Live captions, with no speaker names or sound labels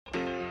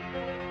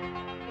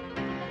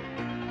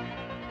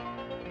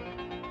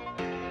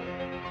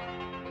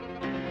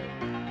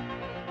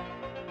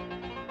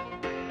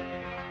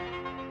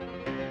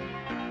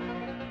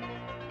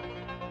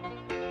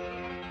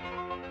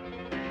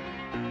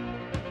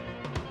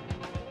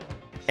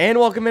And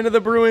welcome into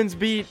the Bruins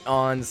Beat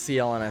on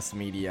CLNS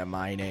Media.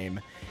 My name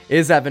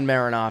is Evan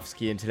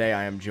Marinovsky, and today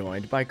I am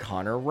joined by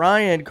Conor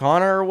Ryan.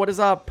 Conor, what is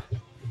up?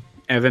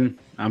 Evan,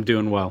 I'm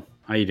doing well.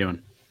 How you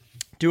doing?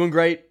 Doing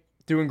great.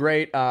 Doing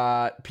great.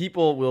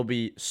 People will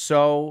be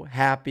so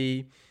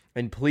happy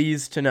and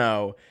pleased to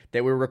know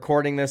that we're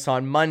recording this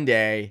on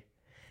Monday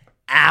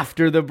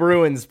after the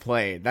Bruins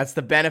played. That's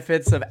the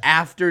benefits of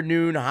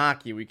afternoon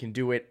hockey. We can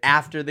do it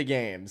after the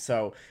game.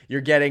 So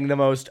you're getting the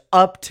most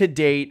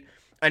up-to-date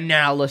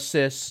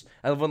analysis.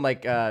 I love when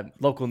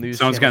local news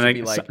Someone's channels gonna, would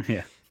be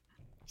like,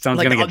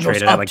 someone's gonna get most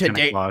traded at up like to 10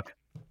 date. o'clock.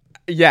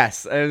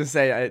 Yes, I was gonna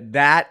say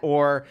that,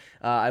 or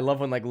I love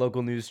when like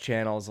local news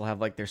channels will have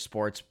like their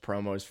sports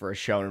promos for a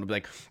show, and it'll be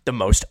like the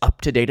most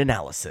up to date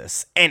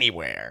analysis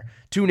anywhere.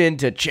 Tune in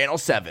to Channel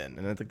 7,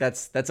 and I think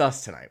that's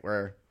us tonight.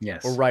 We're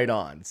right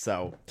on.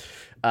 So,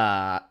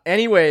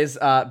 anyways,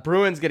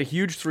 Bruins get a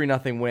huge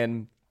 3-0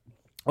 win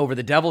over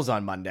the Devils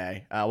on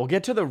Monday. We'll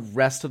get to the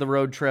rest of the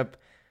road trip.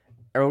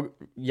 To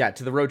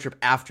the road trip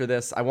after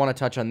this. I want to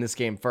touch on this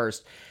game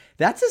first.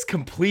 That's as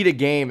complete a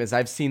game as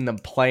I've seen them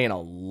play in a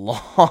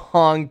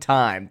long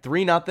time.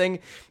 3-0,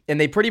 and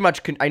they pretty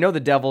much I know the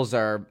Devils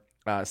are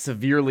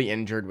severely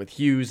injured with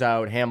Hughes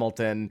out,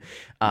 Hamilton,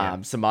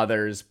 some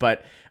others,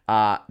 but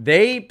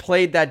they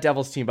played that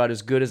Devils team about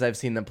as good as I've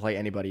seen them play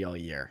anybody all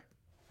year.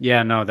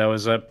 Yeah, no, that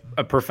was a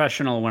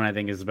professional one, I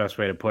think is the best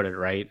way to put it,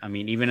 right? I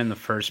mean, even in the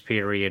first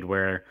period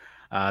where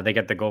they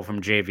get the goal from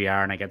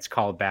JVR and it gets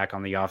called back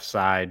on the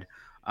offside,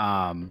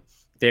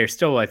 they're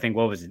still, I think,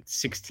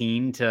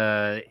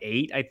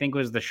 16-8, I think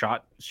was the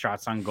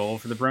shots on goal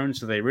for the Bruins.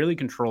 So they really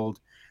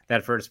controlled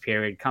that first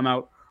period, come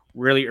out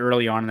really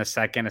early on in the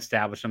second,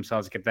 establish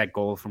themselves, get that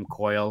goal from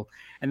Coyle.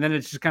 And then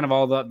it's just kind of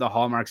all the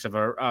hallmarks of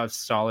a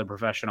solid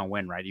professional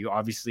win, right? You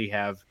obviously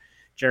have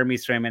Jeremy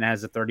Swayman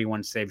has a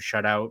 31 save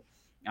shutout.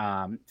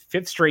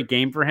 Fifth straight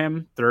game for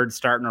him, third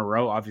start in a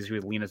row, obviously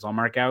with Linus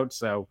Ullmark out.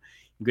 So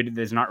good,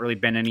 there's not really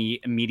been any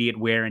immediate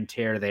wear and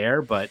tear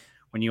there, but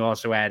when you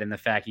also add in the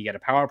fact you get a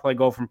power play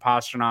goal from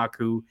Pastrnak,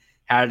 who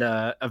had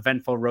a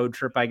eventful road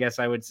trip, I guess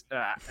I would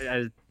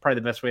probably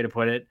the best way to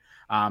put it.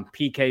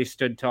 PK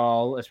stood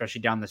tall,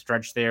 especially down the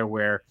stretch there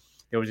where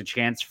there was a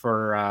chance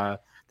for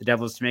the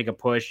Devils to make a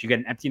push. You get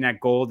an empty net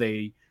goal.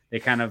 They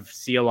kind of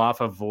seal off,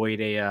 avoid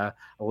a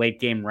late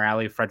game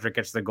rally. Frederick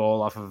gets the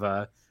goal off of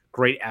a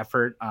great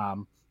effort.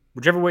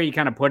 Whichever way you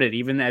kind of put it,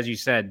 even as you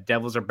said,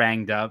 Devils are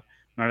banged up,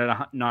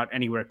 not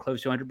anywhere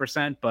close to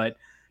 100%, but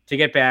to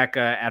get back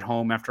at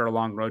home after a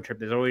long road trip,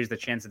 there's always the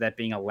chance of that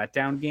being a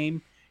letdown game.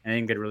 And I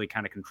think they really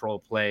kind of control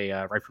play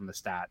right from the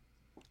start.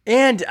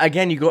 And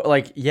again, you go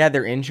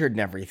they're injured and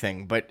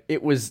everything, but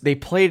they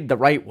played the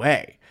right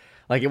way.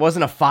 Like, it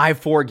wasn't a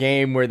 5-4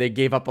 game where they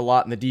gave up a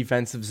lot in the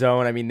defensive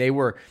zone. I mean, they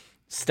were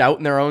stout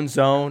in their own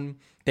zone.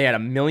 They had a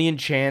million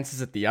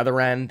chances at the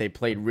other end. They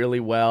played really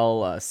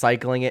well,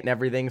 cycling it and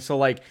everything. So,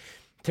 like,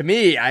 to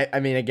me, I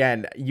mean,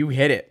 again, you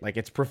hit it. Like,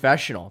 it's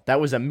professional. That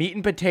was a meat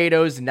and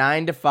potatoes,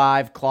 9 to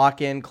 5, clock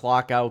in,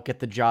 clock out, get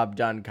the job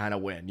done kind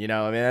of win. You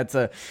know, I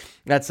mean,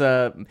 that's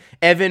a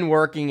Evan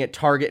working at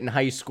Target in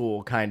high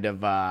school kind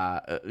of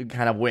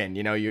win.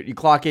 You know, you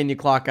clock in, you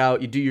clock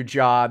out, you do your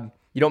job.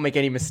 You don't make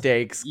any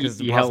mistakes because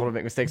it's impossible to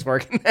make mistakes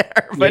working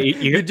there. But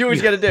you do what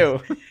you got to do.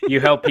 You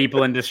help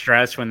people in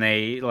distress when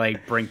they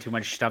like bring too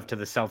much stuff to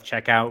the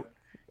self-checkout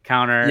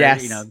counter.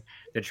 Yes. You know,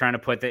 they're trying to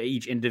put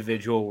each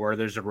individual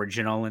Werther's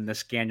original in the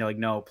scan. You're like,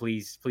 no,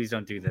 please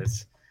don't do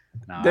this.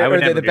 No, I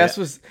would never do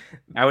that.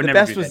 I would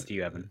never do that to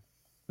you, Evan.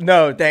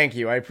 No, thank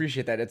you. I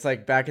appreciate that. It's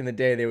like back in the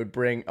day, they would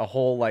bring a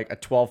whole, like, a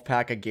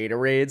 12-pack of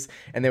Gatorades,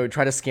 and they would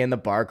try to scan the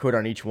barcode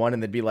on each one,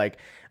 and they'd be like,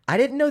 I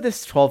didn't know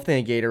this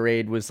 12-thing of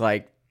Gatorade was,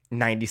 like,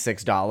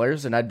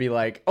 $96. And I'd be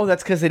like, oh,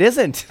 that's because it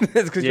isn't.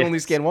 It's because you only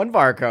scan one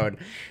barcode.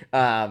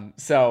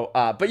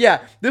 But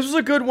yeah, this was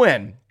a good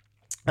win.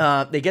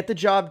 They get the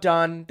job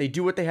done. They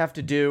do what they have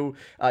to do.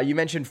 You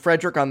mentioned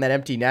Frederick on that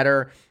empty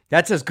netter.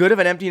 That's as good of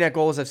an empty net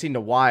goal as I've seen in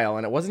a while.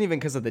 And it wasn't even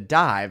because of the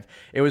dive.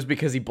 It was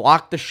because he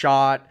blocked the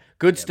shot,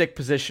 good stick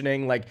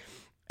positioning. Like,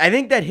 I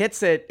think that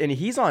hits it, and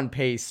he's on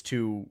pace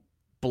to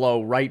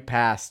blow right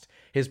past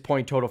his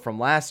point total from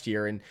last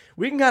year. And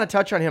we can kind of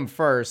touch on him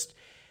first.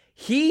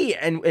 He,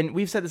 and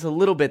we've said this a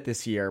little bit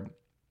this year,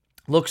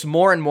 looks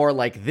more and more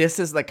like this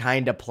is the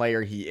kind of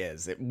player he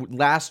is.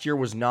 Last year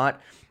was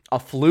not a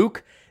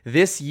fluke.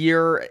 This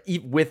year,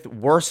 with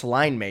worse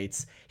line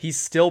mates, he's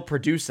still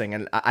producing.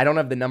 And I don't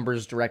have the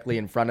numbers directly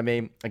in front of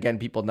me. Again,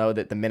 people know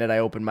that the minute I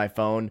open my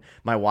phone,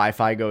 my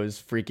Wi-Fi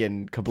goes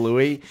freaking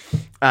kablooey.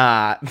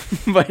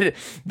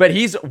 But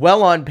he's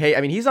well on pace.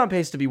 I mean, he's on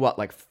pace to be what,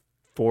 like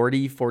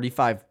 40,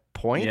 45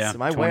 points? Yeah,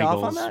 Am I way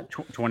off on that?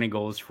 20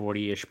 goals,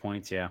 40-ish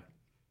points, yeah.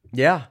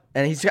 Yeah,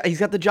 and he's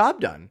got the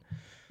job done.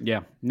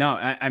 Yeah, no,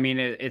 I mean,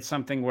 it's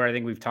something where I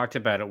think we've talked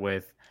about it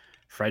with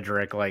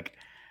Frederick, like,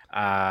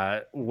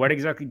 what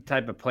exactly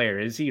type of player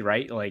is he,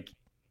 right? Like,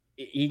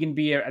 he can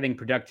be, I think,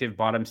 productive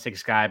bottom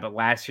six guy, but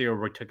last year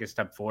we took a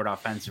step forward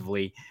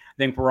offensively. I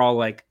think we're all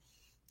like,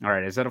 all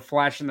right, is that a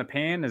flash in the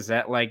pan? Is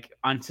that like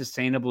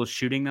unsustainable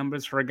shooting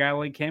numbers for a guy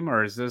like him?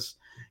 Or is this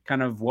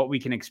kind of what we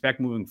can expect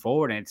moving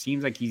forward. And it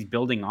seems like he's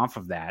building off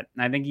of that.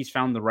 And I think he's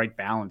found the right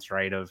balance,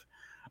 right, of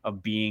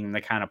being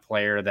the kind of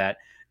player that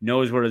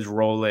knows what his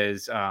role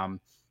is,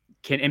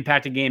 can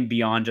impact a game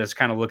beyond just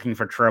kind of looking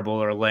for trouble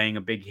or laying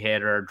a big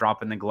hit or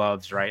dropping the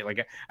gloves, right?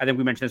 Like I think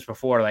we mentioned this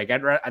before. Like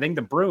I think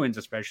the Bruins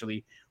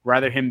especially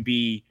rather him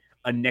be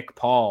a Nick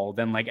Paul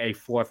than like a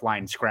fourth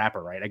line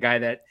scrapper, right? A guy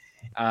that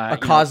a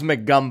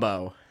cosmic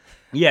gumbo.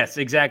 Yes,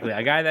 exactly.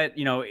 A guy that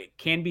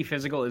can be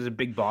physical, is a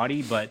big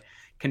body, but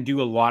can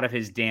do a lot of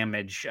his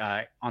damage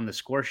on the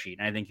score sheet.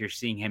 And I think you're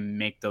seeing him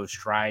make those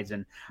strides.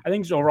 And I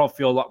think he's overall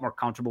feel a lot more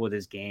comfortable with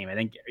his game. I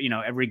think,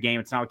 every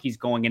game, it's not like he's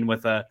going in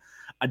with a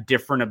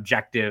different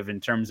objective in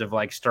terms of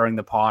like stirring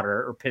the pot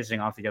or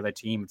pissing off the other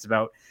team. It's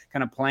about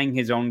kind of playing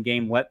his own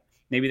game. Let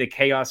maybe the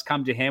chaos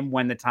come to him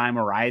when the time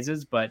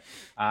arises, but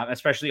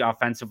especially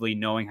offensively,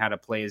 knowing how to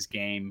play his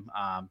game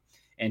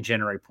and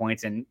generate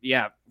points. And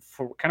yeah,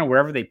 for kind of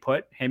wherever they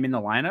put him in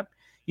the lineup,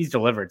 he's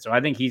delivered. So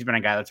I think he's been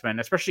a guy that's been,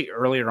 especially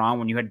earlier on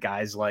when you had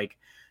guys like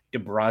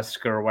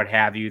DeBrusque or what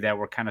have you that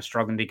were kind of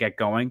struggling to get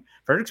going.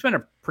 Frederick's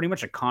been pretty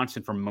much a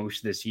constant for most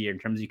of this year in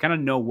terms of you kind of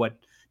know what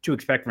to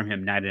expect from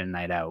him night in and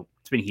night out.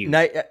 It's been huge.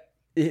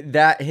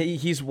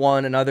 He's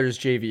one, and others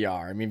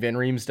JVR. I mean, Van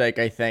Riemsdyk,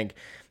 I think,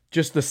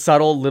 just the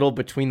subtle little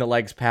between the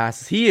legs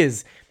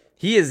passes.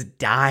 He is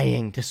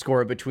dying to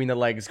score a between the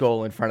legs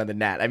goal in front of the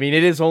net. I mean,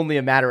 it is only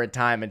a matter of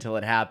time until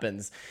it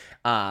happens.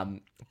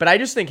 But I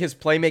just think his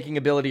playmaking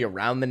ability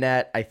around the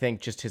net, I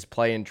think just his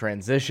play in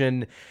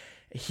transition,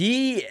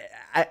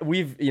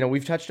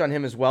 we've touched on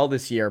him as well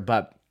this year,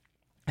 but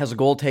has a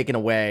goal taken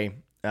away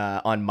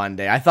on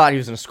Monday. I thought he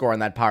was going to score on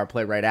that power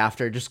play right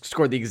after, just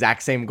scored the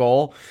exact same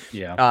goal.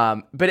 Yeah.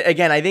 But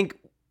again, I think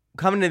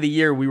coming into the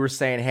year, we were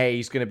saying, hey,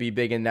 he's going to be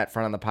big in net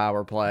front on the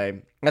power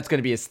play. That's going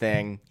to be his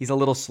thing. He's a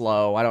little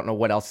slow. I don't know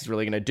what else he's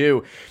really going to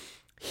do.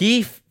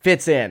 He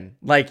fits in,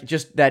 like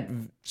just that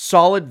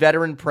solid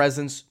veteran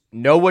presence,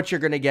 know what you're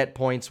going to get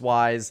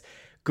points-wise,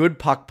 good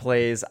puck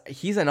plays.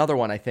 He's another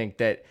one, I think,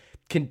 that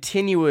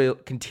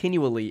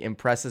continually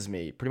impresses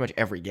me pretty much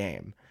every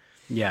game.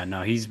 Yeah,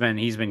 no, he's been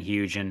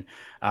huge, and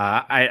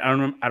I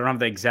don't have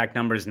the exact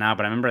numbers now,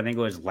 but I think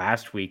it was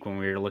last week when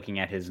we were looking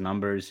at his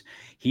numbers.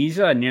 He's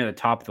near the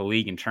top of the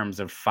league in terms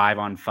of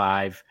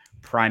 5-on-5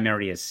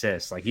 primary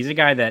assists. Like he's a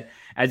guy that,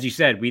 as you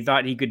said, we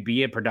thought he could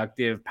be a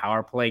productive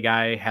power play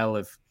guy. Hell,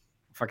 if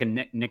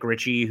fucking Nick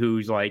Ritchie,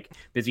 who's like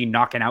busy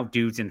knocking out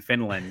dudes in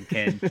Finland,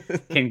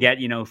 can get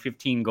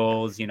 15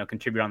 goals,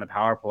 contribute on the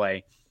power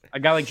play. A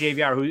guy like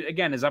JVR, who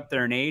again is up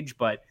there in age,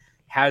 but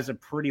has a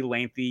pretty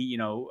lengthy,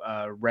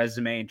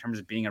 resume in terms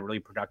of being a really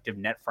productive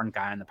net front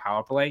guy on the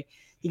power play.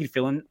 He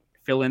can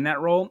fill in that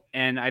role,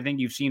 and I think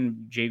you've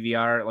seen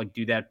JVR like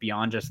do that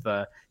beyond just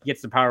he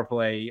gets the power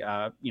play,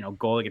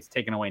 goal that gets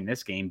taken away in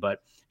this game,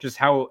 but just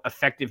how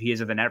effective he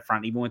is at the net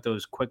front, even with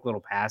those quick little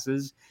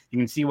passes. You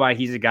can see why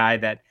he's a guy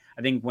that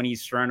I think when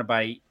he's surrounded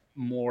by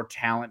more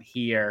talent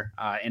here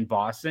in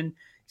Boston,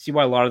 see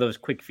why a lot of those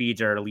quick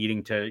feeds are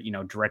leading to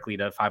directly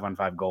to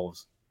 5-on-5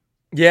 goals.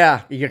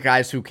 Yeah, you get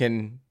guys who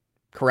can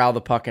corral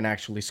the puck and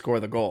actually score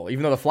the goal.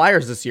 Even though the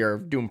Flyers this year are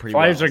doing pretty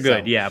well. Flyers are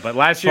good, yeah, but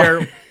last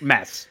year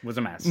was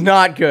a mess.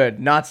 Not good.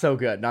 Not so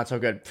good.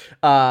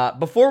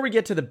 Before we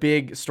get to the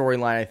big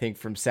storyline, I think,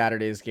 from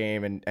Saturday's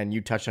game, and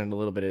you touched on it a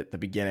little bit at the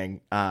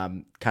beginning,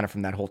 kind of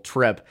from that whole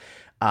trip,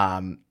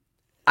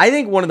 I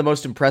think one of the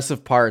most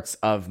impressive parts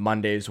of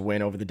Monday's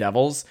win over the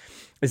Devils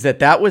is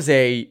that was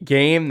a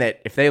game that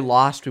if they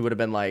lost, we would have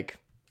been like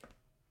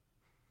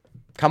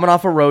coming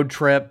off a road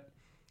trip,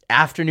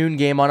 afternoon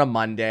game on a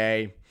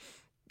Monday.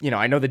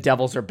 I know the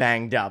Devils are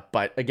banged up,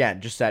 but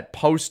again, just that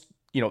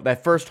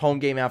that first home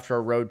game after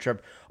a road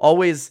trip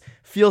always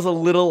feels a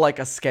little like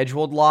a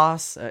scheduled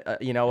loss, a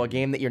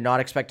game that you're not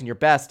expecting your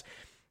best.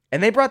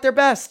 And they brought their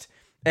best.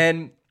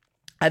 And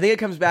I think it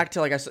comes back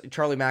to, like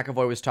Charlie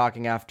McAvoy was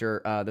talking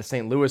after the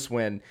St. Louis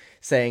win,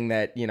 saying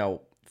that,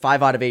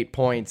 5 out of 8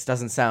 points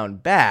doesn't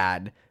sound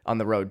bad on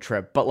the road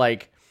trip, but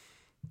like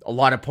a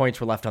lot of points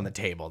were left on the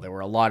table. There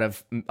were a lot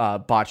of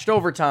botched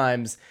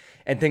overtimes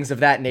and things of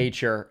that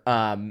nature.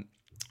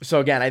 So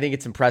again, I think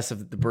it's impressive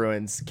that the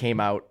Bruins came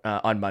out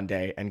on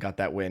Monday and got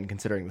that win,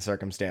 considering the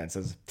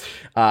circumstances.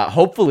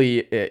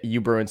 Hopefully,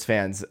 you Bruins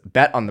fans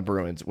bet on the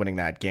Bruins winning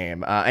that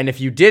game. And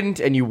if you didn't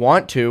and you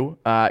want to,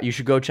 you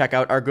should go check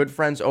out our good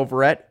friends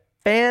over at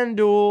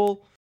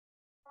FanDuel.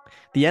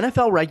 The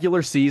NFL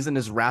regular season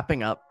is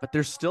wrapping up, but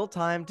there's still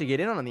time to get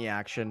in on the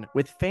action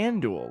with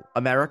FanDuel,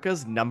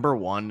 America's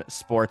 #1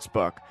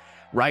 sportsbook.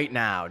 Right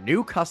now,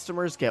 new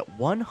customers get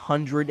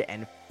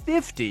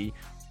 $150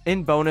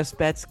 in bonus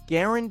bets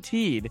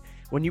guaranteed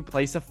when you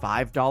place a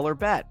 $5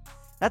 bet.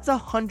 That's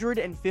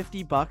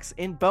 $150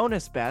 in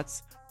bonus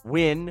bets,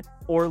 win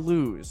or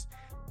lose.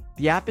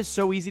 The app is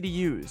so easy to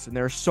use, and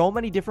there are so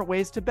many different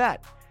ways to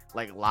bet,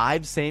 like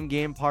live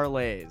same-game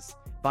parlays.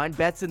 Find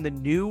bets in the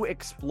new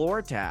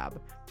Explore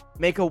tab.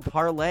 Make a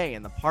parlay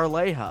in the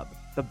Parlay Hub,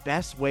 the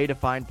best way to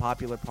find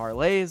popular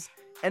parlays,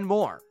 and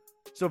more.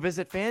 So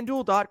visit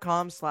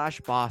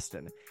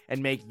FanDuel.com/Boston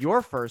and make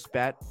your first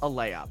bet a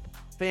layup.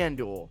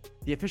 FanDuel,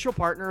 the official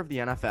partner of the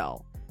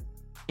NFL.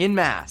 In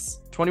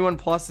Mass, 21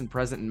 plus and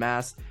present in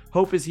Mass.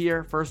 Hope is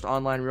here. First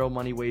online real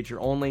money wager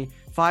only.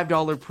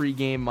 $5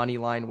 pregame money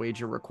line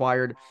wager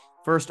required.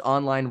 First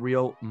online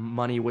real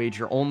money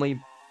wager only.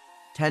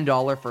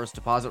 $10 first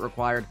deposit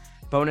required.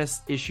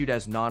 Bonus issued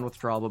as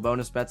non-withdrawable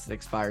bonus bets that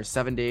expires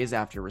 7 days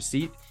after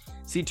receipt.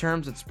 See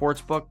terms at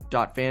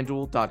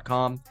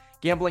sportsbook.fanduel.com.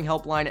 Gambling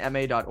helpline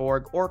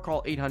ma.org or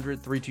call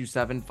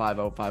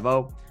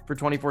 800-327-5050 for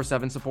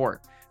 24/7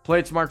 support. Play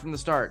it smart from the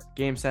start.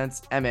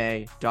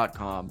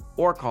 GameSenseMA.com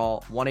or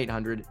call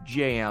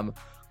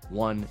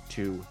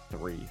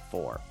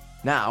 1-800-GAM-1234.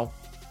 Now,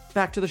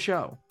 back to the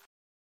show.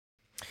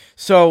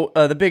 So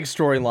the big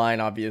storyline,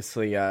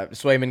 obviously,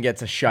 Swayman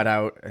gets a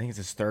shutout. I think it's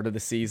his third of the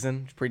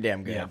season. It's pretty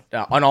damn good.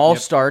 Yeah. An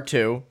all-star,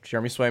 too.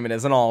 Jeremy Swayman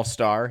is an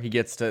all-star. He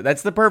gets to.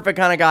 That's the perfect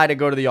kind of guy to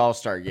go to the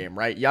all-star game,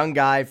 right? Young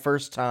guy,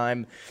 first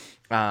time.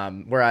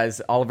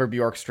 Whereas Oliver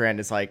Bjorkstrand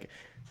is like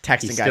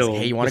texting guys, like,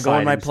 hey, you want to go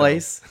in my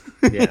place?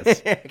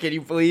 Yes. Can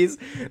you please?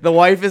 The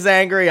wife is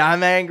angry.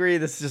 I'm angry.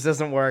 This just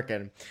isn't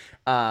working.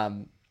 But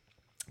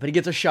he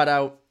gets a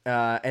shutout.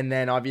 And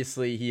then,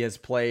 obviously, he has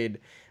played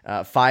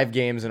 5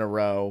 games in a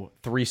row,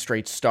 3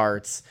 straight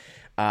starts.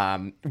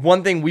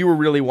 One thing we were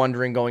really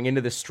wondering going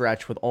into this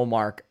stretch with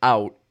Ullmark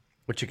out,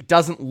 which it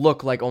doesn't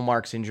look like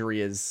Ullmark's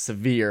injury is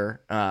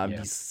severe.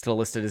 He's still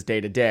listed as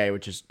day-to-day,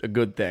 which is a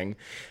good thing.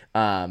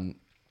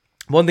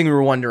 One thing we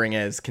were wondering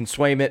is, what's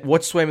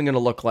Swayman going to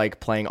look like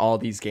playing all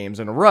these games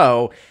in a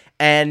row?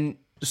 And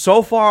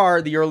so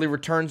far, the early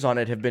returns on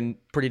it have been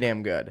pretty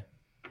damn good.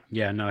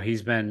 Yeah, no,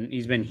 he's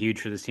been huge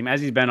for this team, as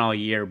he's been all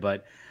year.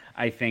 But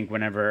I think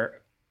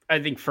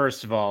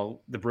first of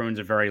all, the Bruins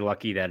are very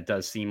lucky that it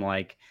does seem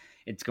like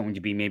it's going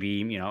to be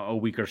maybe, a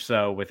week or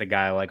so with a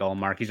guy like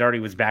Ullmark. He's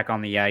already was back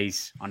on the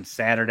ice on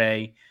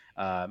Saturday.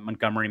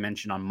 Montgomery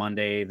mentioned on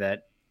Monday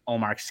that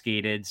Ullmark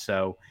skated,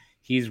 so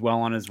he's well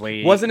on his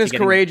way. Wasn't as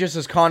courageous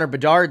as Connor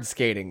Bedard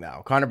skating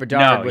though. Connor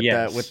Bedard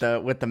with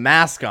the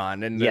mask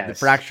on and the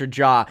fractured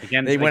jaw.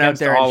 They went out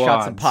there and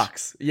shot some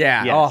pucks.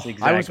 Yeah. Yes,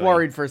 exactly. I was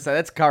worried for a second.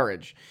 That's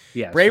courage.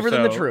 Yes. Braver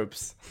than the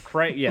troops.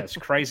 Yes.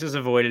 Crisis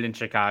avoided in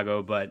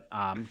Chicago, but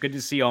good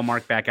to see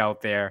Ullmark back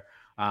out there.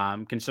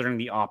 Considering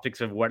the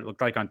optics of what it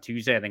looked like on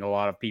Tuesday, I think a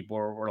lot of people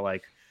were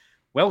like,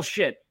 well,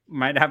 shit,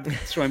 might have to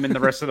swim in the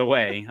rest of the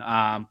way.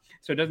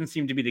 So it doesn't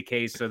seem to be the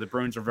case. So the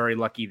Bruins are very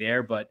lucky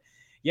there, but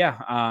yeah,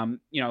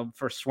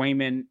 for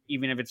Swayman,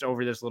 even if it's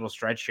over this little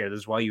stretch here, this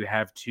is why you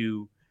have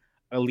 2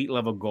 elite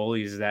level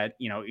goalies that,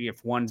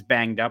 if one's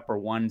banged up or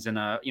one's in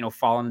a,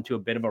 fallen into a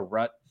bit of a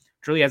rut,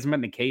 which really hasn't been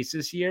the case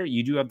this year.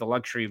 You do have the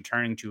luxury of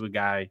turning to a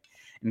guy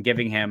and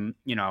giving him,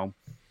 4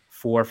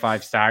 or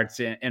 5 starts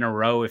in a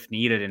row if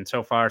needed. And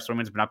so far,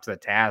 Swayman's been up to the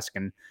task.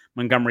 And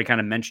Montgomery kind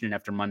of mentioned it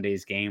after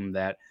Monday's game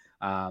that,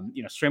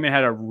 Swayman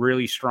had a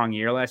really strong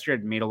year last year,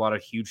 had made a lot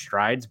of huge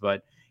strides,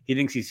 but he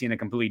thinks he's seen a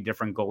completely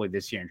different goalie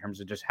this year in terms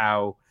of just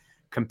how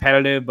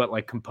competitive, but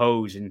like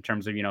composed in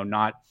terms of,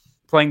 not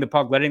playing the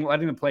puck, letting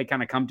the play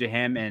kind of come to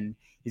him. And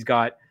he's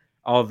got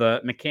all the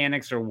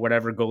mechanics or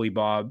whatever goalie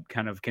Bob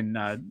kind of can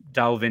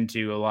delve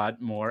into a lot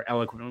more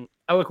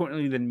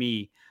eloquently than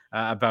me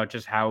about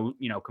just how,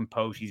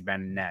 composed he's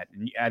been in net.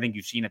 And I think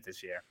you've seen it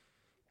this year.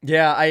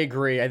 Yeah, I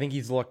agree. I think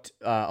he's looked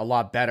a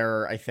lot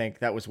better. I think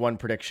that was one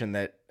prediction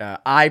that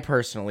I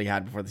personally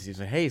had before the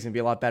season. Hey, he's going to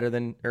be a lot better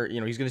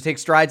he's going to take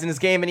strides in his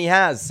game, and he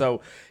has. So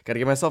got to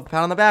give myself a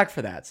pat on the back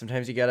for that.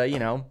 Sometimes you got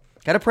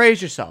to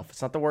praise yourself.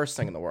 It's not the worst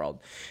thing in the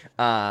world.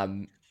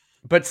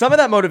 But some of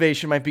that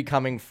motivation might be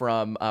coming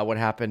from what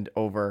happened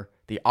over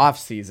the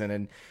offseason.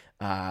 And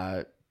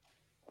I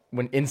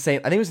think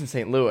it was in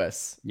St.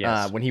 Louis,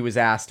 when he was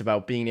asked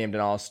about being named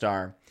an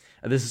all-star.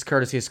 This is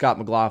courtesy of Scott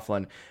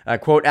McLaughlin.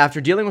 Quote, after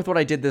dealing with what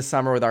I did this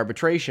summer with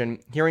arbitration,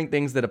 hearing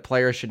things that a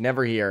player should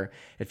never hear,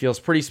 it feels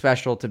pretty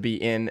special to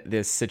be in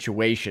this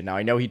situation. Now,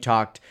 I know he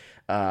talked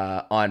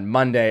on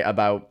Monday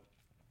about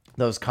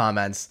those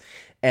comments,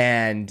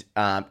 and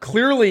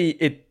clearly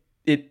it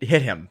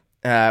hit him,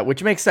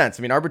 which makes sense.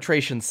 I mean,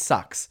 arbitration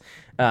sucks.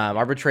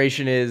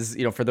 Arbitration is,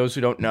 for those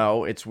who don't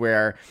know, it's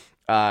where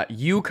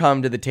you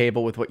come to the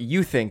table with what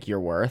you think you're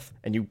worth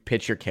and you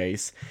pitch your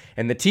case,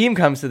 and the team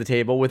comes to the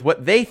table with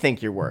what they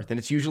think you're worth, and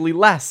it's usually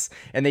less,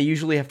 and they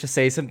usually have to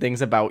say some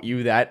things about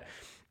you that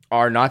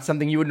are not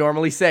something you would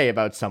normally say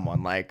about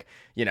someone. Like,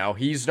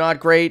 he's not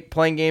great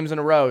playing games in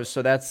a row,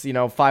 so that's,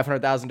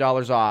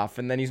 $500,000 off,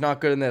 and then he's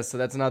not good in this, so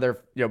that's another,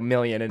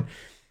 million. And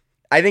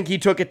I think he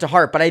took it to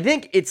heart, but I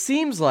think it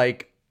seems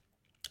like,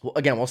 well,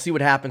 again, we'll see what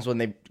happens when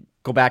they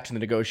go back to the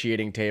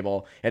negotiating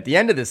table at the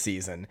end of the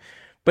season.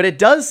 But it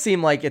does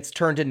seem like it's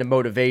turned into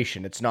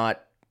motivation. It's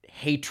not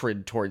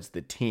hatred towards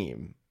the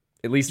team.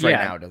 At least right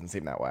now, it doesn't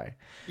seem that way.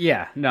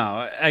 Yeah,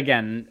 no.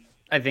 Again,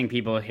 I think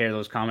people hear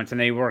those comments,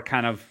 and they were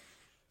kind of,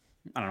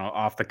 I don't know,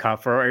 off the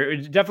cuff. Or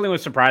it definitely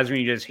was surprising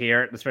when you just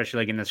hear it,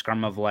 especially like in the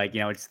scrum of like,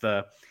 it's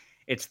the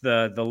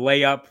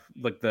layup,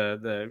 like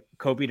the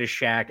Kobe to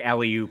Shaq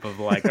alley-oop of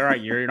like, all right,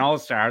 you're an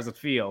all-star. How's it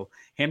feel?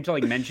 Him to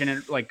like mention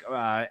it like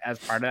as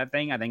part of that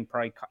thing, I think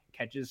probably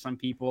catches some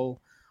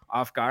people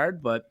off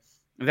guard, but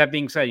that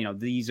being said,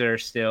 these are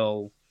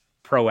still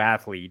pro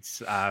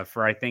athletes.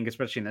 For I think,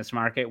 especially in this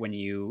market, when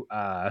you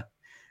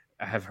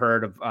have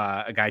heard of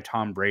a guy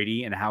Tom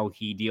Brady and how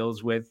he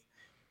deals with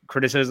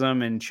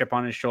criticism and chip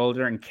on his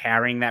shoulder and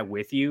carrying that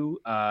with you.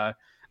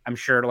 I'm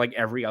sure, like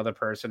every other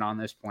person on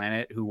this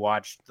planet who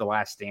watched The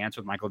Last Dance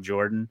with Michael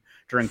Jordan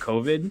during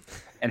COVID,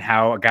 and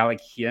how a guy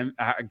like him,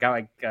 a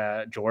guy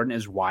like Jordan,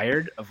 is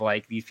wired of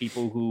like these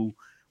people who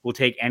will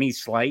take any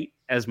slight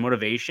as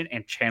motivation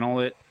and channel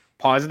it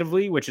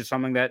positively, which is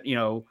something that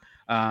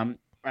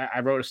I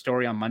wrote a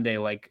story on Monday.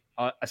 Like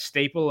a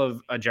staple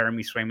of a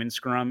Jeremy Swayman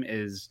scrum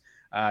is.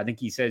 I think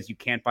he says you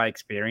can't buy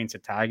experience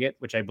at Target,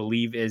 which I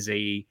believe is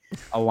a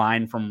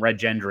line from Red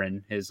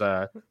Gendron,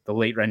 the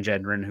late Red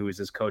Gendron, who was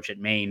his coach at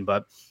Maine.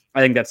 But I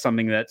think that's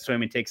something that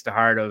Swayman takes to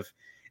heart, of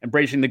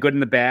embracing the good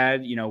and the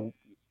bad.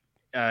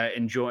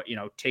 Enjoy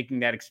taking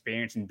that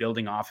experience and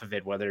building off of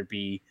it, whether it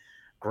be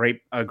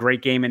a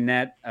great game in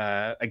net,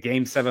 a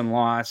Game 7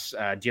 loss,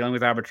 dealing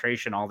with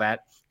arbitration, all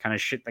that kind of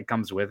shit that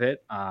comes with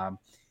it,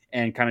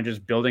 and kind of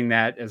just building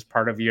that as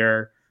part of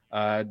your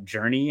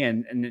journey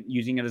and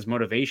using it as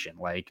motivation.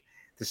 Like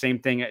the same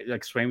thing,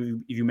 like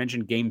Swayman, if you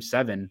mentioned Game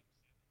 7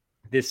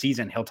 this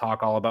season, he'll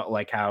talk all about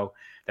like how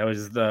that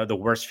was the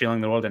worst feeling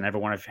in the world and never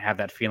want to have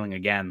that feeling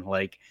again.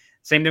 Like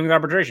same thing with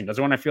arbitration,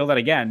 doesn't want to feel that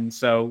again.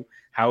 So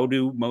how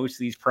do most of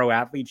these pro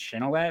athletes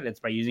channel that? It's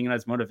by using it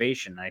as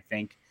motivation. I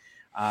think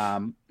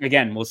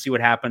again, we'll see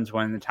what happens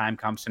when the time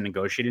comes to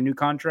negotiate a new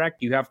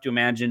contract. You have to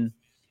imagine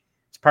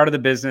it's part of the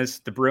business.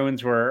 The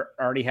Bruins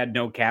already had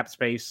no cap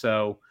space,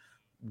 so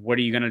what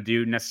are you going to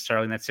do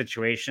necessarily in that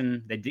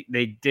situation?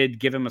 They did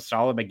give him a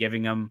solid by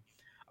giving him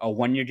a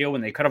 1-year deal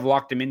when they could have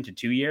locked him into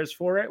 2 years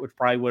for it, which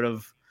probably would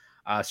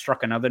have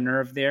struck another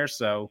nerve there.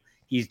 So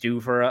he's due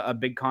for a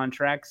big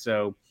contract.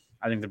 So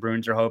I think the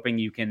Bruins are hoping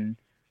you can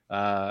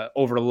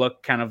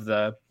overlook kind of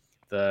the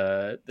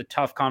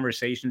tough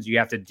conversations you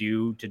have to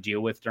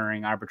deal with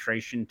during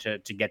arbitration to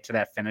get to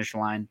that finish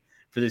line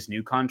for this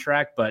new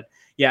contract. But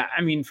yeah, I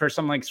mean, for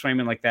someone like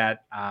Swayman like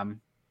that,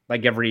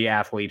 like every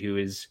athlete who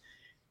is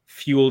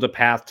fueled a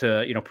path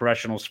to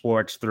professional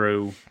sports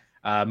through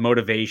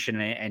motivation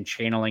and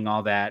channeling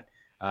all that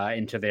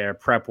into their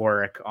prep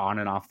work on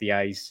and off the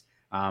ice,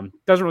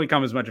 doesn't really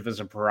come as much of a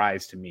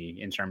surprise to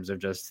me in terms of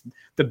just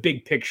the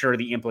big picture,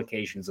 the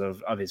implications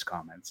of his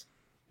comments.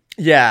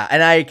 Yeah,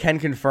 and I can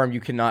confirm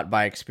you cannot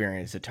buy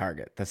experience at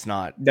Target. That's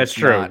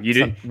true.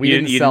 We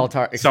didn't sell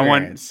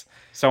experience.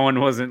 Someone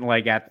wasn't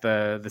like at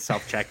the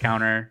self-check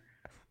counter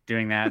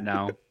doing that.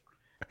 No.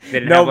 They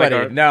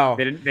didn't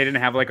They didn't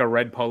have like a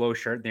red polo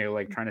shirt. They were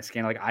like trying to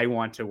scan, like, I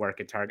want to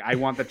work at Target. I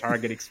want the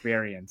Target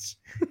experience.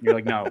 And you're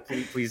like, no,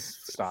 please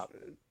stop.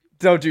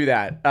 Don't do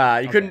that.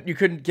 You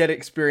couldn't get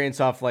experience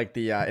off like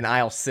the in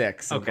aisle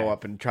 6 and go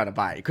up and try to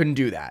buy it. You couldn't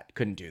do that.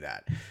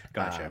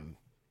 Gotcha.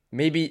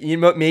 Maybe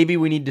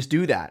we need to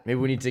do that. Maybe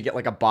we need to get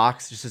like a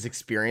box just as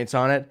experience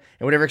on it,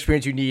 and whatever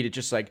experience you need, it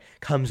just like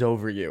comes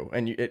over you.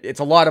 And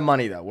it's a lot of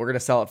money though. We're gonna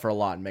sell it for a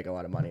lot and make a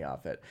lot of money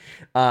off it.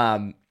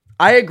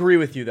 I agree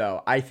with you,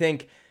 though. I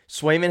think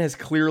Swayman has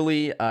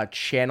clearly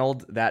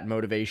channeled that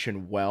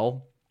motivation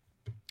well,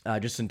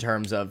 just in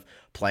terms of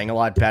playing a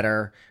lot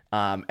better.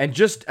 And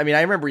just, I mean,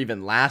 I remember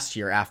even last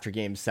year after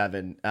Game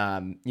 7,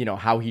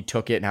 how he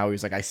took it and how he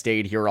was like, I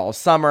stayed here all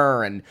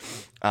summer and,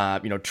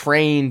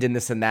 trained and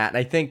this and that. And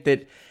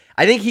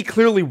I think he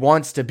clearly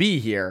wants to be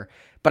here,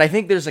 but I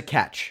think there's a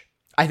catch.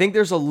 I think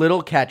there's a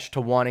little catch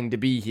to wanting to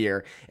be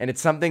here, and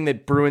it's something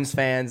that Bruins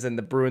fans and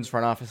the Bruins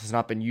front office has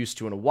not been used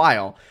to in a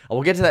while.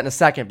 We'll get to that in a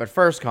second, but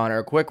first, Connor,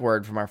 a quick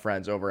word from our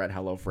friends over at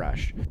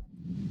HelloFresh.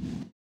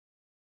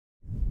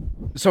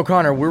 So,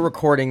 Connor, we're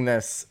recording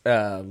this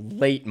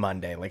late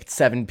Monday, like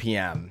 7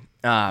 p.m.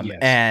 Yes.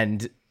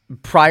 And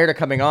prior to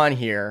coming on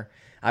here,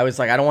 I was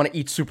like, I don't want to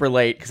eat super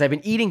late because I've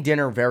been eating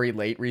dinner very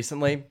late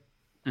recently.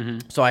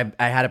 Mm-hmm. So I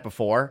had it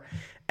before.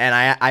 And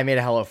I made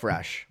a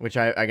HelloFresh, which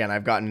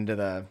I've gotten into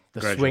the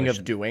swing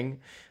of doing.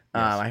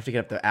 Yes. I have to get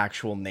up the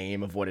actual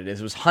name of what it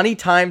is. It was honey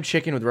thyme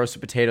chicken with roasted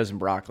potatoes and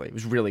broccoli. It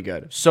was really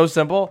good. So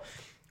simple.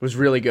 It was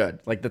really good.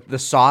 Like the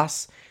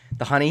sauce,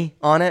 the honey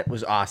on it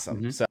was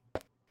awesome. Mm-hmm. So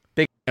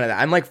big fan of that.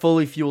 I'm like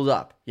fully fueled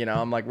up.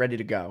 I'm like ready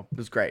to go. It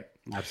was great.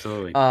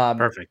 Absolutely.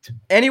 Perfect.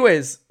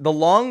 Anyways, the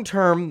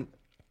long-term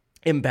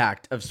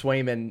impact of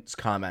Swayman's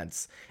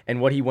comments and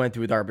what he went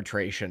through with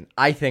arbitration,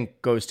 I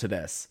think goes to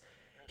this.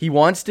 He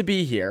wants to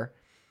be here,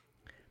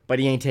 but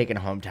he ain't taking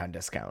a hometown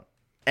discount.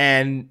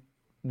 And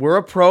we're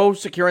a pro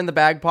securing the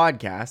bag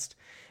podcast,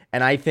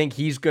 and I think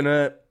he's going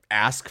to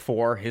ask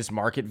for his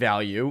market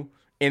value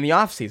in the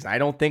offseason. I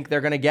don't think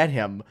they're going to get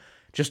him,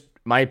 just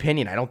my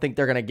opinion, I don't think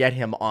they're going to get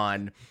him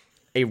on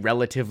a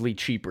relatively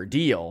cheaper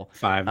deal.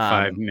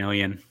 $5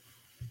 million.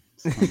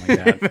 Something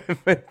like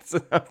that. It's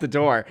up the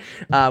door.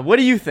 What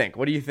do you think?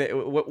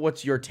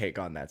 What's your take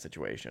on that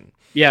situation?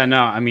 Yeah,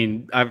 no, I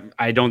mean,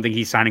 I don't think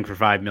he's signing for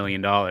 $5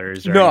 million or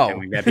anything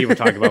like that. People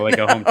talk about like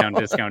a hometown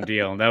discount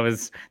deal. That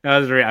was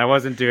real. I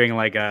wasn't doing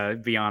like a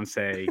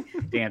Beyonce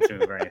dance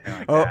move or anything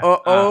like that.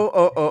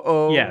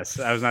 Oh. Yes,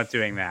 I was not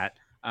doing that.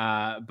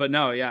 But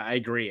no, yeah, I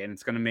agree, and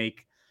it's going to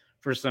make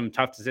for some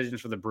tough decisions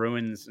for the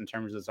Bruins in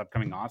terms of this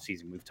upcoming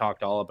offseason. We've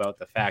talked all about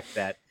the fact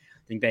that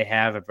I think they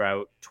have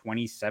about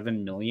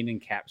 27 million in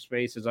cap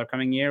space this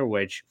upcoming year,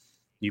 which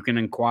you can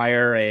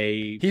acquire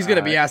a. He's going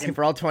to be asking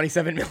for all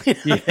 27 million.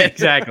 Yeah,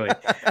 exactly.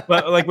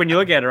 But like when you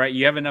look at it, right,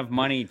 you have enough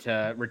money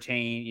to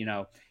retain.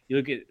 You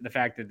look at the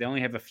fact that they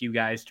only have a few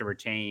guys to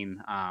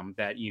retain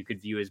that you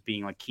could view as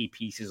being like key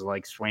pieces,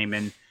 like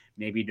Swayman,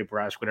 maybe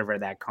DeBrusk, whatever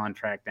that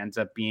contract ends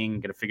up being.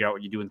 Got to figure out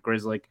what you do with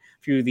Grizzly. A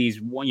few of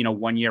these,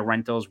 1 year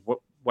rentals,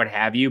 what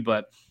have you.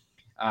 But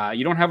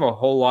you don't have a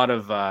whole lot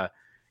of.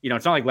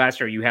 It's not like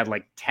last year you had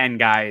like 10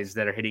 guys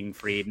that are hitting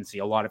free agency,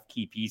 a lot of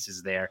key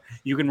pieces there.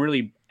 You can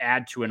really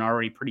add to an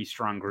already pretty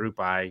strong group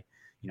by,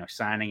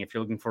 signing. If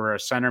you're looking for a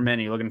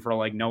centerman, you're looking for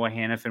like Noah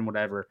Hannafin,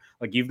 whatever,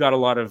 like you've got a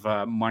lot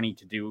of money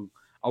to do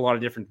a lot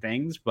of different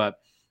things. But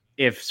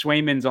if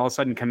Swayman's all of a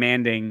sudden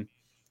commanding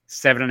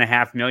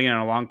 $7.5 million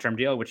on a long-term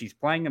deal, which he's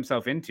playing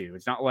himself into,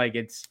 it's not like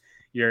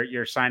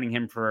you're signing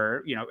him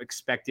for,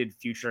 expected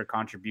future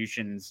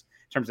contributions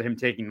in terms of him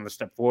taking another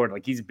step forward.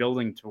 Like he's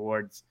building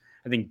towards,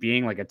 I think,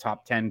 being like a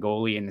top 10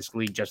 goalie in this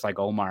league, just like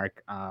Olmark.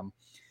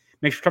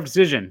 Makes for a tough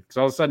decision because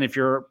all of a sudden, if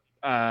your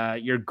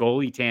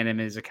goalie tandem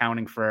is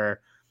accounting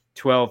for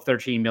 12,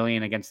 13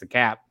 million against the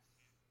cap,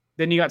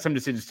 then you got some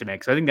decisions to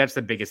make. So I think that's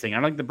the biggest thing. I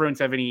don't think the Bruins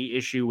have any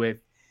issue with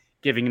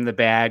giving him the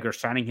bag or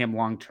signing him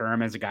long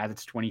term as a guy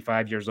that's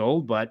 25 years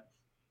old, but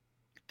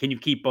can you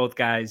keep both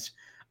guys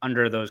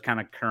under those kind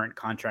of current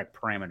contract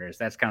parameters?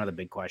 That's kind of the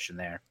big question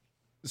there.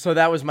 So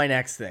that was my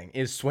next thing.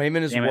 Is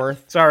Swayman is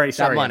worth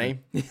that money?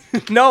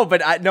 No,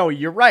 but no,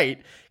 you're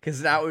right.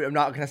 Because now I'm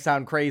not going to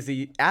sound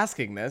crazy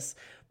asking this,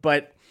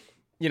 but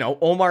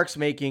Olmark's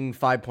making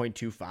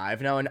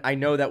 5.25 now, and I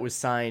know that was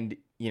signed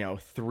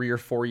 3 or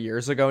 4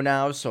 years ago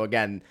now. So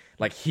again,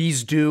 like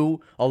he's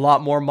due a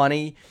lot more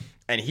money,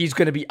 and he's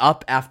going to be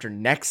up after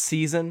next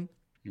season.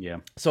 Yeah.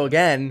 So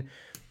again,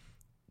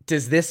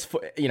 does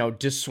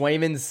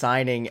Swayman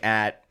signing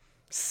at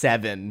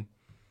 7,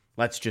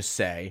 let's just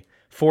say,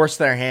 force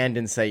their hand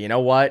and say, you know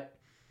what,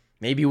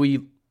 maybe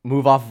we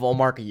move off of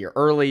Olmark a year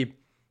early,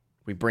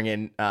 we bring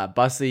in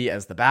Bussy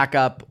as the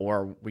backup,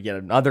 or we get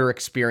another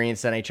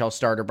experienced NHL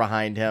starter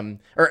behind him,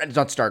 or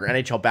not starter,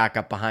 NHL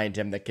backup behind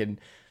him that can,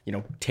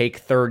 take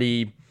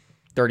 30,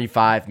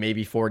 35,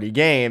 maybe 40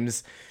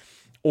 games,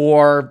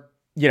 or,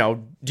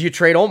 do you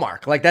trade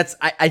Olmark? Like that's,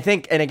 I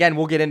think, and again,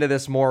 we'll get into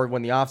this more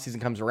when the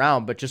offseason comes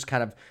around, but just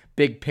kind of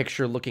big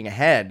picture looking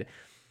ahead,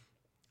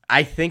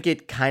 I think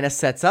it kind of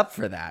sets up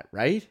for that,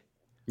 right?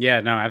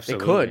 Yeah, no,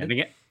 absolutely. It could. And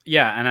again,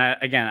 yeah,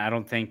 and I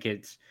don't think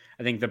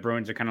I think the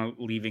Bruins are kind of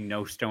leaving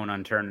no stone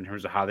unturned in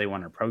terms of how they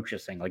want to approach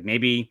this thing. Like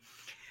maybe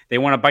they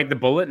want to bite the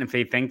bullet, and if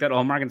they think that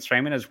Olmark and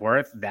Swayman is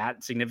worth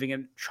that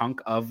significant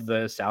chunk of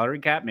the salary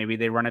cap, maybe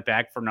they run it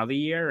back for another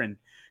year and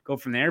go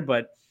from there.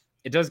 But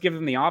it does give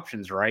them the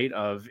options, right?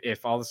 Of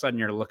if all of a sudden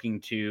you're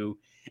looking to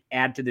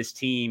add to this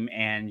team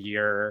and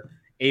you're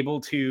able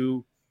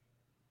to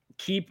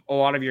keep a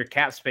lot of your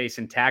cap space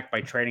intact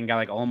by trading a guy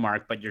like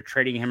Olmark, but you're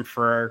trading him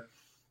for,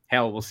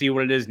 hell, we'll see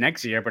what it is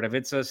next year. But if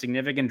it's a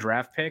significant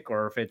draft pick,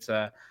 or if it's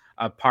a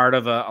part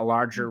of a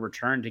larger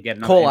return to get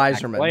another Cole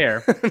Eiserman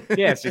player,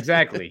 yes,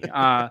 exactly.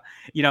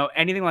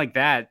 Anything like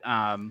that.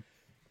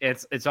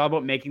 It's all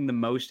about making the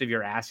most of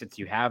your assets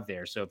you have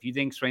there. So if you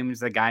think Swayman's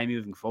the guy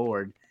moving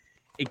forward,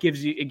 it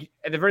gives you,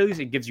 at the very least,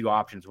 it gives you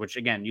options. Which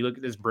again, you look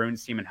at this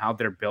Bruins team and how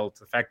they're built.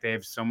 The fact they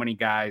have so many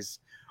guys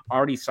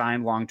already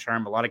signed long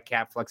term, a lot of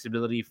cap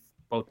flexibility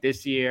both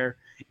this year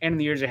and in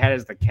the years ahead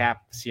as the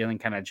cap ceiling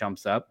kind of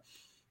jumps up.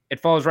 It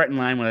falls right in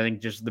line with, I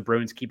think, just the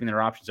Bruins keeping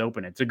their options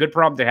open. It's a good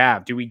problem to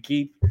have. Do we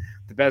keep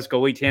the best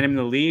goalie tandem in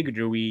the league, or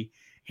do we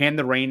hand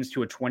the reins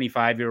to a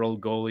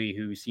 25-year-old goalie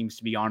who seems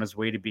to be on his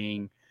way to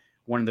being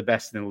one of the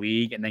best in the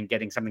league, and then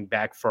getting something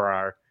back for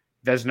our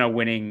Vezina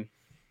winning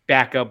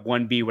backup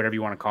 1B, whatever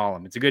you want to call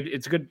him? It's a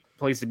good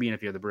place to be in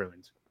if you're the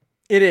Bruins.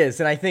 It is,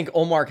 and I think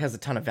Olmark has a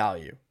ton of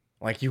value.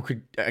 Like you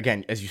could,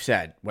 again, as you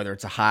said, whether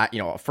it's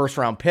a first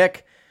round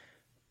pick,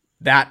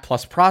 that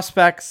plus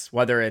prospects,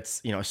 whether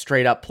it's, a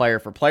straight up player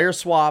for player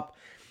swap.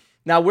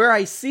 Now, where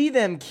I see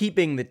them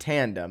keeping the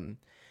tandem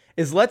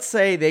is, let's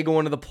say they go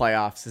into the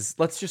playoffs.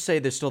 Let's just say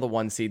they're still the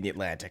 1 seed in the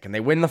Atlantic and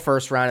they win the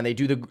first round and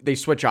they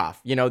switch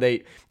off.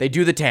 They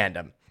do the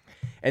tandem,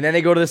 and then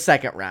they go to the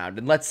second round.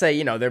 And let's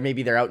say,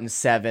 they're out in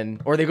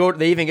 7, or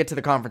they even get to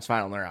the conference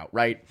final and they're out,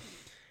 right?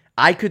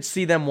 I could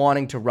see them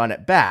wanting to run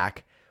it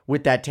back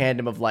with that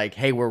tandem of like,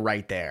 hey, we're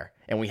right there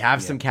and we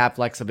have some cap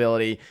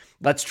flexibility.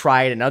 Let's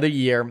try it another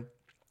year.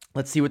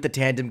 Let's see what the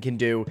tandem can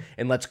do,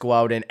 and let's go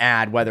out and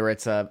add, whether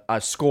it's a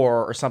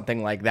score or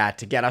something like that,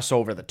 to get us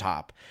over the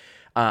top.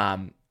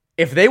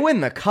 If they win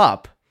the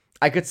cup,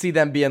 I could see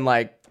them being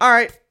like, all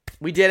right,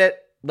 we did it.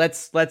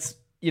 Let's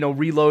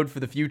reload for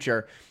the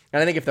future.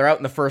 And I think if they're out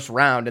in the first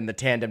round and the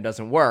tandem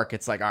doesn't work,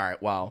 it's like, all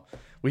right, well,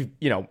 we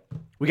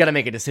got to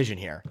make a decision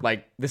here.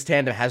 Like, this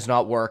tandem has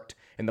not worked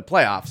in the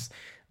playoffs.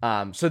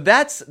 So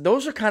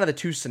those are kind of the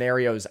two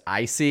scenarios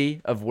I see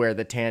of where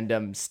the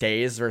tandem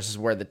stays versus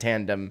where the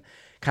tandem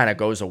kind of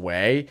goes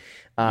away.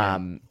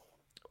 I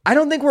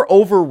don't think we're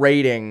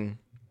overrating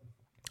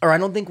or I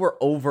don't think we're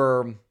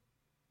over.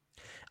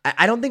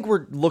 I don't think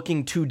we're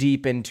looking too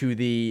deep into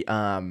the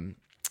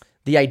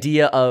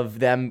idea of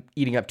them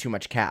eating up too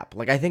much cap.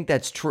 Like, I think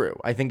that's true.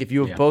 I think if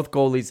you have both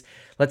goalies,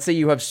 let's say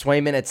you have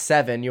Swayman at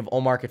 7, you have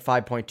Ullmark at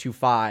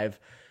 5.25.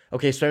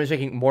 Okay, Swayman's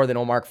making more than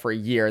Ullmark for a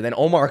year. Then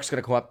Ullmark's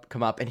going to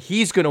come up, and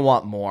he's going to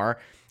want more.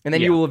 And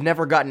then you will have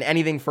never gotten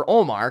anything for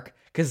Ullmark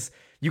because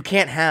you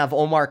can't have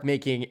Ullmark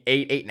making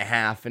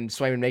 8.5, and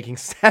Swayman making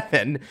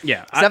 7.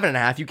 Yeah,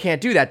 7.5. You can't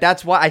do that.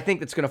 That's why I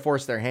think that's going to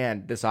force their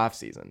hand this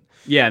offseason.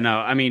 Yeah, no,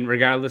 I mean,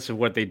 regardless of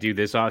what they do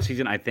this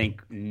offseason, I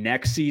think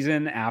next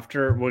season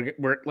after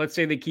let's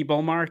say they keep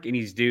Ullmark and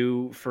he's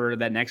due for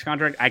that next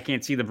contract, I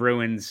can't see the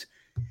Bruins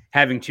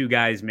having two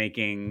guys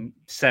making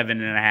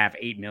 7.5,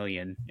 8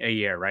 million a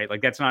year, right?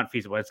 Like, that's not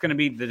feasible. It's going to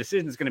be, the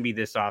decision's going to be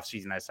this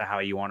offseason as to how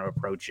you want to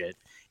approach it.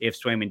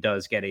 If Swayman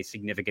does get a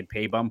significant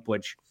pay bump,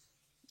 which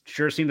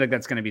sure seems like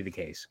that's going to be the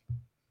case.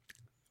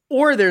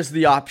 Or there's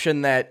the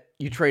option that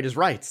you trade his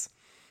rights.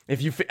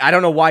 I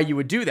don't know why you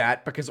would do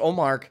that, because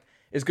Ullmark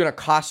is going to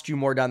cost you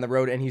more down the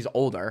road, and he's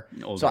older.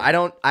 So I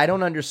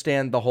don't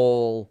understand the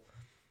whole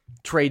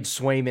trade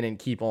Swayman and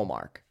keep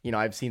Ullmark. You know,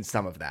 I've seen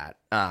some of that.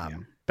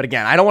 But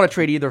again, I don't want to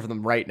trade either of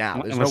them right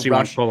now. There's Unless no you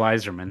rush. want Paul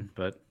Yzerman,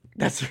 but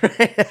that's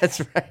right.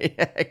 That's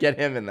right. Get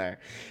him in there.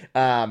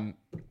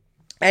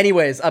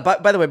 Anyways,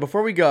 by the way,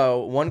 before we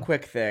go, one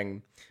quick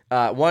thing.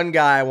 One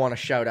guy I want to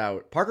shout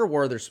out, Parker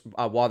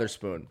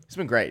Wotherspoon. He's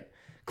been great.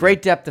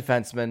 Great depth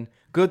defenseman.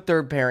 Good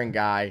third pairing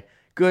guy.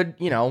 Good,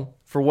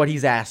 for what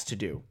he's asked to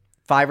do.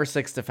 5 or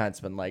 6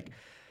 defensemen. Like,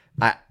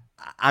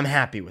 I'm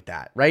happy with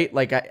that, right?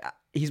 Like,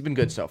 he's been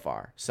good so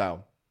far.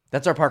 So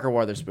that's our Parker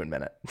Wotherspoon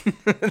minute.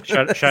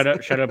 Shout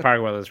out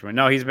Parker Wotherspoon.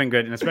 No, he's been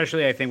good, and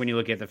especially I think when you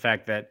look at the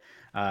fact that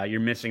you're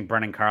missing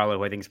Brennan Carlo,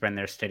 who I think's been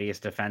their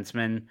steadiest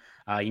defenseman.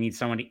 You need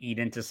someone to eat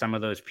into some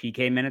of those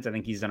PK minutes. I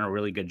think he's done a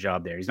really good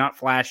job there. He's not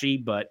flashy,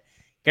 but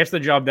gets the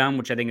job done,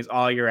 which I think is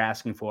all you're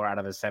asking for out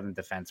of a 7th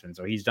defenseman.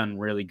 So he's done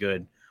really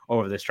good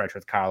over the stretch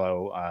with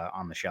Carlo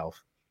on the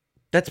shelf.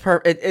 That's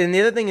perfect. And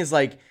the other thing is,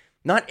 like,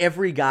 not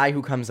every guy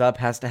who comes up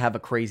has to have a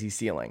crazy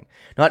ceiling.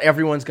 Not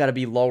everyone's got to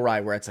be low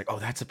ride where it's like, oh,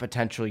 that's a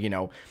potential,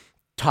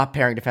 top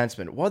pairing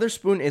defenseman.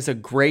 Wotherspoon is a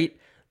great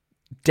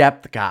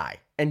depth guy,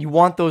 and you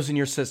want those in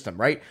your system,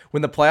 right?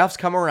 When the playoffs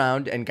come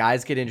around and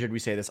guys get injured, we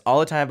say this all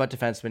the time about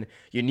defensemen,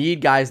 you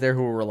need guys there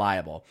who are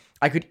reliable.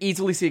 I could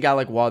easily see a guy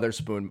like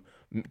Wotherspoon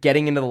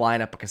getting into the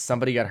lineup because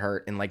somebody got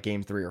hurt in like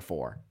game 3 or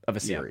 4 of a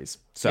series.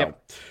 So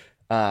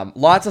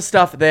lots of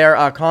stuff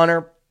there.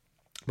 Connor,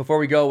 before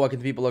we go, what can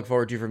the people look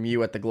forward to from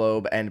you at the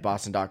Globe and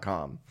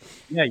Boston.com?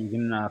 Yeah, you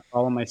can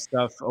follow my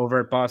stuff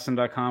over at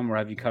Boston.com, where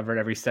I've you covered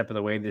every step of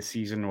the way this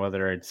season,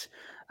 whether it's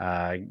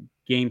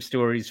game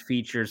stories,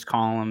 features,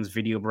 columns,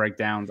 video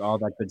breakdowns, all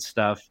that good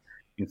stuff.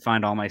 You can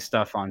find all my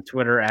stuff on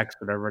Twitter, X,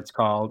 whatever it's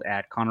called,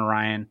 at Conor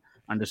Ryan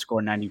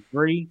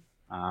 _93.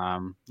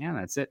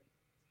 That's it.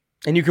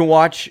 And you can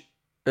watch,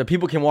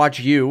 people can watch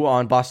you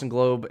on Boston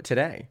Globe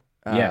today.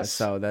 Yes.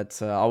 So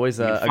that's always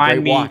a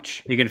great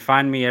watch. You can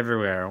find me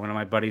everywhere. One of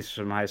my buddies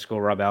from high school,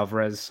 Rob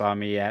Alvarez, saw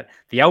me at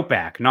the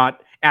Outback,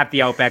 not at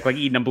the Outback like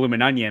eating a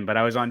bloomin' onion, but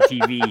I was on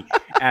TV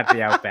at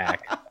the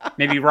Outback.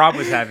 Maybe Rob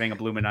was having a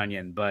bloomin'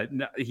 onion, but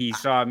he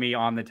saw me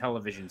on the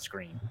television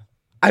screen.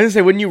 I was gonna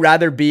say, wouldn't you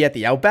rather be at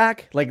the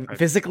Outback, like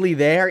physically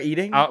there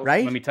eating,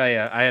 right? Let me tell you,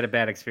 I had a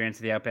bad experience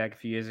at the Outback a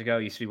few years ago.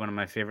 It used to be one of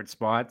my favorite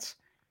spots.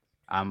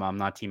 I'm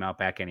not Team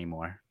Outback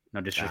anymore. No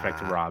disrespect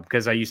to Rob,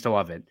 because I used to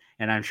love it,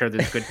 and I'm sure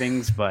there's good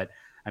things, but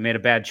I made a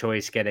bad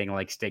choice getting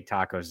like steak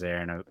tacos there,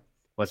 and it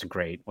wasn't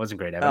great.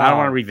 Evan. I don't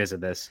want to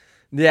revisit this.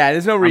 Yeah,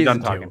 there's no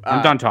reason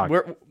I'm done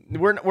talking.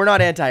 We're not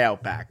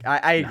anti-Outback.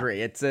 I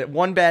agree. It's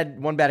one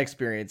bad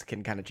experience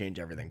can kind of change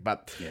everything.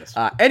 But yes.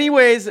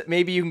 Anyways,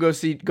 maybe you can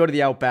go to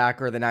the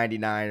Outback or the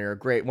 99 or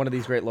one of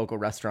these great local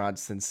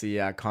restaurants and see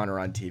Conor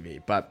on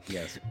TV. But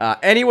yes.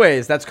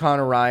 Anyways, that's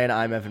Conor Ryan.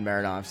 I'm Evan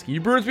Marinovsky.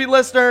 You Bruins Beat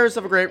listeners,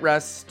 have a great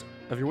rest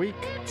of your week.